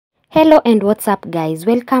Hello and what's up guys,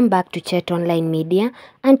 welcome back to Chat Online Media,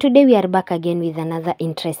 and today we are back again with another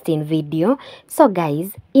interesting video. So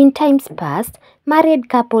guys, in times past, married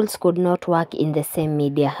couples could not work in the same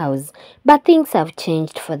media house, but things have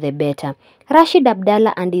changed for the better. Rashid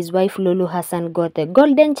Abdalla and his wife Lulu Hassan got the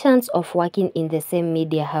golden chance of working in the same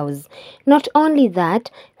media house. Not only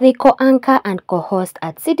that, they co-anchor and co-host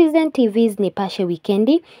at Citizen TV's Nipashe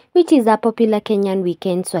Weekendi, which is a popular Kenyan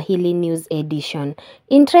weekend Swahili news edition.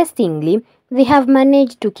 Interestingly, they have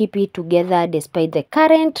managed to keep it together despite the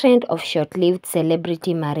current trend of short-lived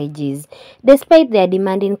celebrity marriages. Despite their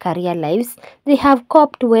demanding career lives, they have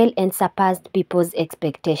coped well and surpassed people's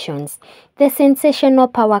expectations. The sensational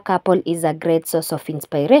power couple is a great source of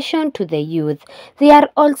inspiration to the youth. They are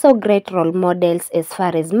also great role models as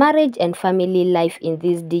far as marriage and family life in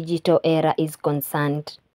this digital era is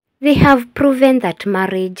concerned. They have proven that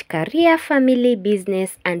marriage, career, family,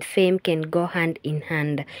 business, and fame can go hand in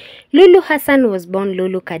hand. Lulu Hassan was born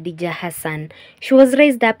Lulu Khadija Hassan. She was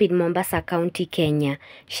raised up in Mombasa County, Kenya.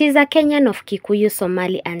 She is a Kenyan of Kikuyu,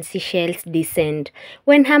 Somali, and Seychelles descent.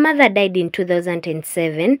 When her mother died in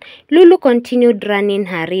 2007, Lulu continued running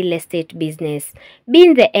her real estate business.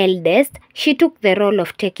 Being the eldest, she took the role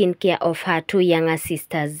of taking care of her two younger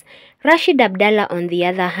sisters. Rashid Abdalla, on the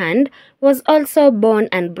other hand, was also born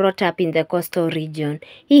and brought up in the coastal region.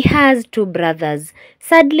 He has two brothers.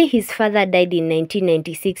 Sadly, his father died in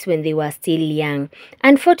 1996 when they were still young.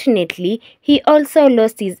 Unfortunately, he also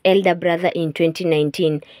lost his elder brother in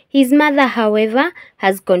 2019. His mother, however,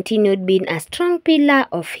 has continued being a strong pillar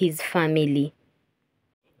of his family.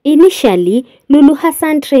 Initially, Lulu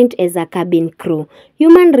Hassan trained as a cabin crew,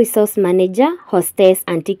 human resource manager, hostess,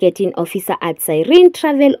 and ticketing officer at Cyrene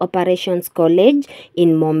Travel Operations College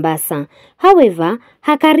in Mombasa. However,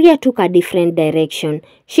 her career took a different direction.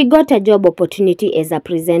 She got a job opportunity as a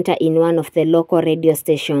presenter in one of the local radio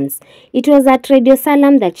stations. It was at Radio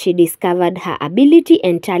Salam that she discovered her ability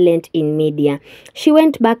and talent in media. She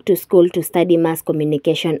went back to school to study mass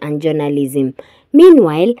communication and journalism.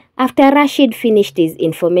 Meanwhile, after Rashid finished his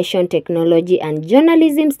information technology and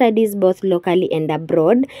journalism studies both locally and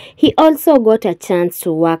abroad, he also got a chance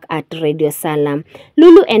to work at Radio Salam.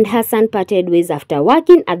 Lulu and Hassan parted ways after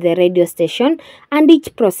working at the radio station, and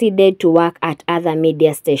each proceeded to work at other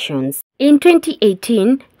media stations. In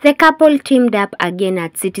 2018, the couple teamed up again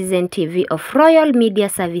at Citizen TV of Royal Media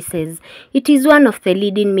Services. It is one of the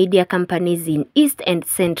leading media companies in East and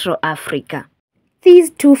Central Africa.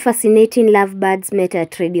 These two fascinating lovebirds met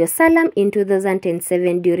at Radio Salam in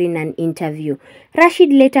 2007 during an interview.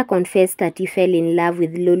 Rashid later confessed that he fell in love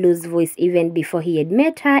with Lulu's voice even before he had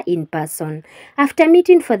met her in person. After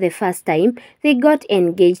meeting for the first time, they got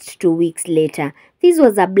engaged 2 weeks later. This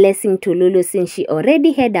was a blessing to Lulu since she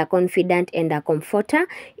already had a confidant and a comforter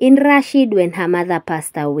in Rashid when her mother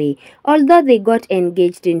passed away. Although they got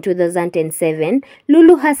engaged in 2007,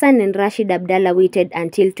 Lulu Hassan and Rashid Abdalla waited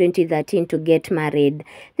until 2013 to get married.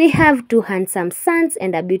 They have two handsome sons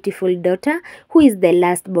and a beautiful daughter who is the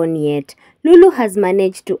last born yet. Lulu has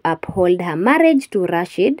managed to uphold her marriage to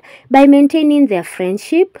Rashid by maintaining their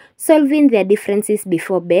friendship, solving their differences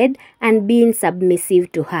before bed, and being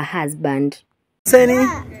submissive to her husband.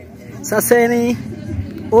 Saseni,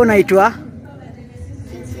 unaitwa?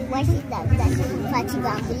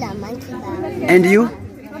 And you?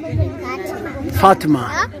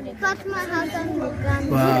 Fatima.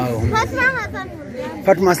 Wow.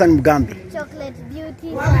 Fatima Hassan Mugambi. Chocolate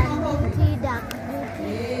beauty, dark beauty,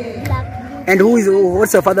 black beauty. And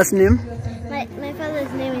what's your father's name? My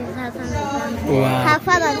father's name is Hassan Mugambi. Wow. Her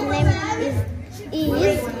father's name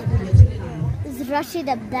is Rashid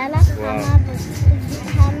Abdalla. Wow.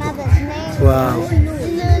 Her mother's name Wow.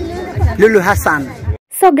 Lulu Hassan.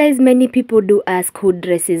 So guys, many people do ask who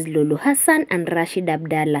dresses Lulu Hassan and Rashid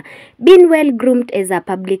Abdalla. Being well groomed as a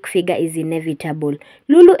public figure is inevitable.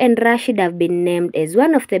 Lulu and Rashid have been named as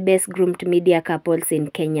one of the best groomed media couples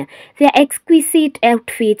in Kenya. Their exquisite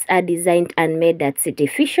outfits are designed and made at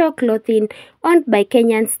Cityficial Clothing, owned by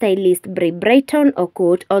Kenyan stylist Bray Brighton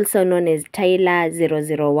Okut, also known as Tyler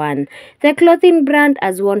 001. The clothing brand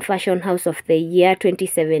has won Fashion House of the Year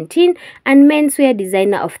 2017 and Menswear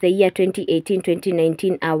Designer of the Year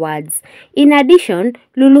 2018-2019 awards. In addition,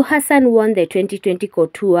 Lulu Hassan won the 2020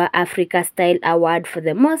 Couture Africa Style Award for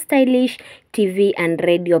the most stylish TV and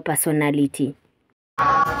radio personality.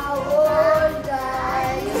 How old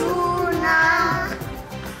are you now?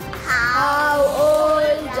 How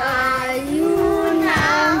old are you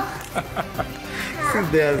now?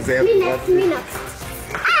 There's Minutes.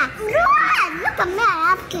 Look at me, I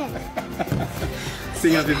have kids.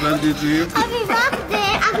 Sing happy birthday to you. Happy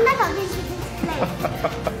birthday. I've never been to this place.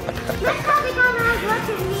 Look how the camera is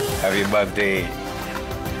watching me. Happy birthday.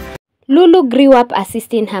 Lulu grew up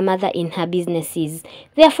assisting her mother in her businesses.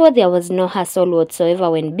 Therefore, there was no hassle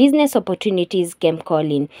whatsoever when business opportunities came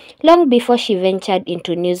calling. Long before she ventured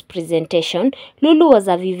into news presentation, Lulu was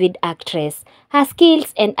a vivid actress. Her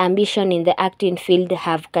skills and ambition in the acting field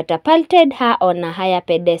have catapulted her on a higher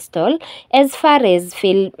pedestal as far as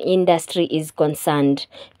film industry is concerned.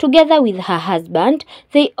 Together with her husband,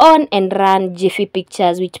 they own and run Jiffy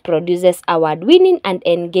Pictures, which produces award-winning and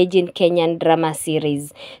engaging Kenyan drama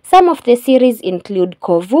series. Some of the series include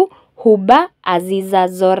Kovu, Huba, Aziza,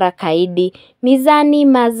 Zora, Kaidi, Mizani,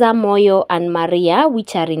 Maza, Moyo, and Maria,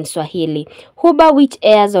 which are in Swahili. Huba, which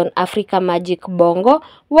airs on Africa Magic Bongo,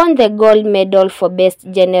 won the gold medal for Best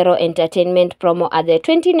General Entertainment Promo at the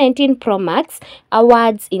 2019 Promax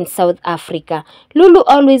Awards in South Africa. Lulu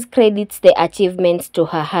always credits the achievements to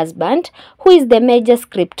her husband, who is the major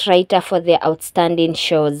scriptwriter for their outstanding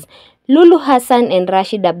shows. Lulu Hassan and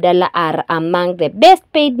Rashid Abdalla are among the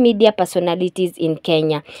best paid media personalities in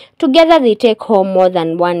Kenya. Together, they take home more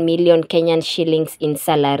than 1 million Kenyan shillings in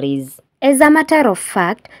salaries. As a matter of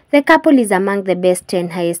fact, the couple is among the best 10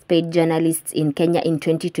 highest paid journalists in Kenya in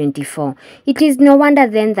 2024. It is no wonder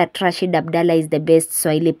then that Rashid Abdalla is the best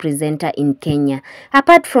Swahili presenter in Kenya.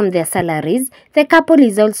 Apart from their salaries, the couple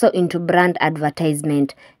is also into brand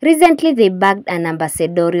advertisement. Recently, they bagged an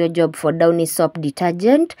ambassadorial job for Downy soap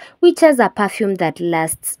detergent, which has a perfume that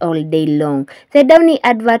lasts all day long. The Downy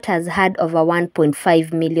advert has had over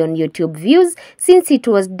 1.5 million YouTube views since it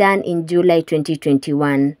was done in July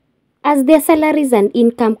 2021. As their salaries and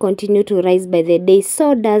income continue to rise by the day,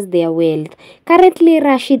 so does their wealth. Currently,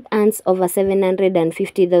 Rashid earns over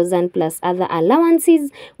 750,000 plus other allowances,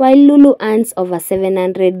 while Lulu earns over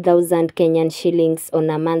 700,000 Kenyan shillings on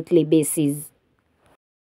a monthly basis.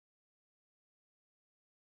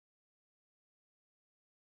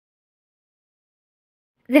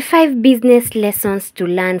 The 5 business lessons to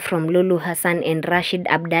learn from Lulu Hassan and Rashid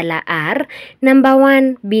Abdalla are: number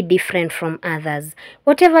 1, be different from others.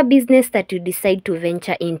 Whatever business that you decide to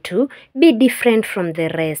venture into, be different from the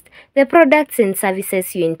rest. The products and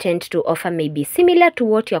services you intend to offer may be similar to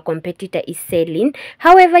what your competitor is selling.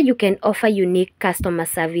 However, you can offer unique customer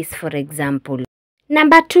service, for example.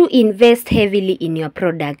 Number 2, invest heavily in your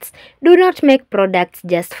products. Do not make products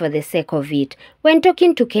just for the sake of it. When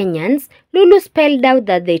talking to Kenyans, Lulu spelled out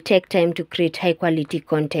that they take time to create high-quality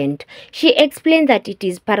content. She explained that it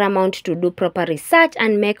is paramount to do proper research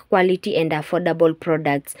and make quality and affordable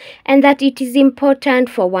products, and that it is important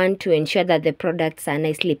for one to ensure that the products are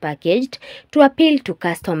nicely packaged to appeal to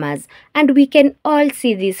customers. And we can all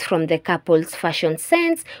see this from the couple's fashion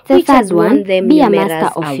sense, which has won them be a numerous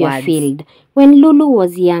master of awards. your field. When Lulu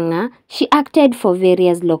was younger, she acted for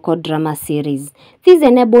various local drama series. This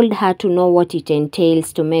enabled her to know what it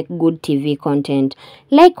entails to make good TV content.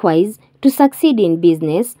 Likewise, to succeed in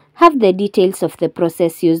business, have the details of the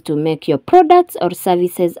process used to make your products or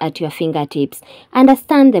services at your fingertips.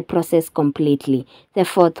 Understand the process completely. The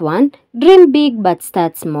 4th one, dream big but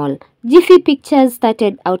start small. Jiffy Pictures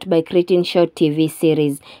started out by creating short TV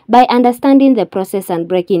series. By understanding the process and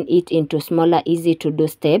breaking it into smaller, easy-to-do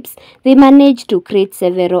steps, they managed to create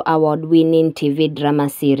several award-winning TV drama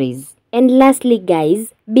series. And lastly,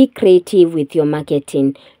 guys, be creative with your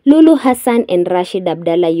marketing. Lulu Hassan and Rashid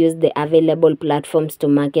Abdalla use the available platforms to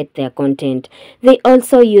market their content. They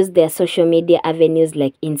also use their social media avenues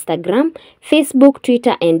like Instagram, Facebook,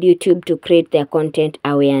 Twitter, and YouTube to create their content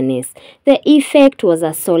awareness. The effect was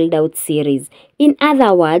a sold-out series. In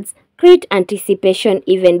other words, create anticipation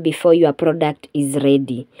even before your product is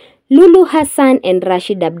ready. Lulu Hassan and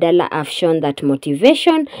Rashid Abdalla have shown that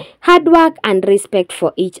motivation, hard work, and respect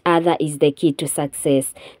for each other is the key to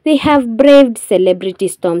success. They have braved celebrity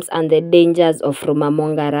storms and the dangers of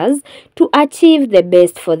rumormongers to achieve the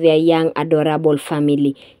best for their young, adorable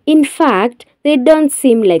family. In fact, they don't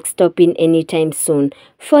seem like stopping anytime soon.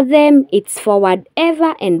 For them, it's forward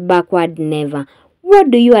ever and backward never. What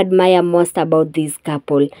do you admire most about this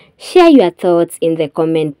couple? Share your thoughts in the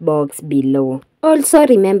comment box below. Also,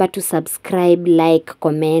 remember to subscribe, like,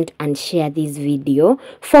 comment, and share this video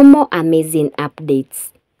for more amazing updates.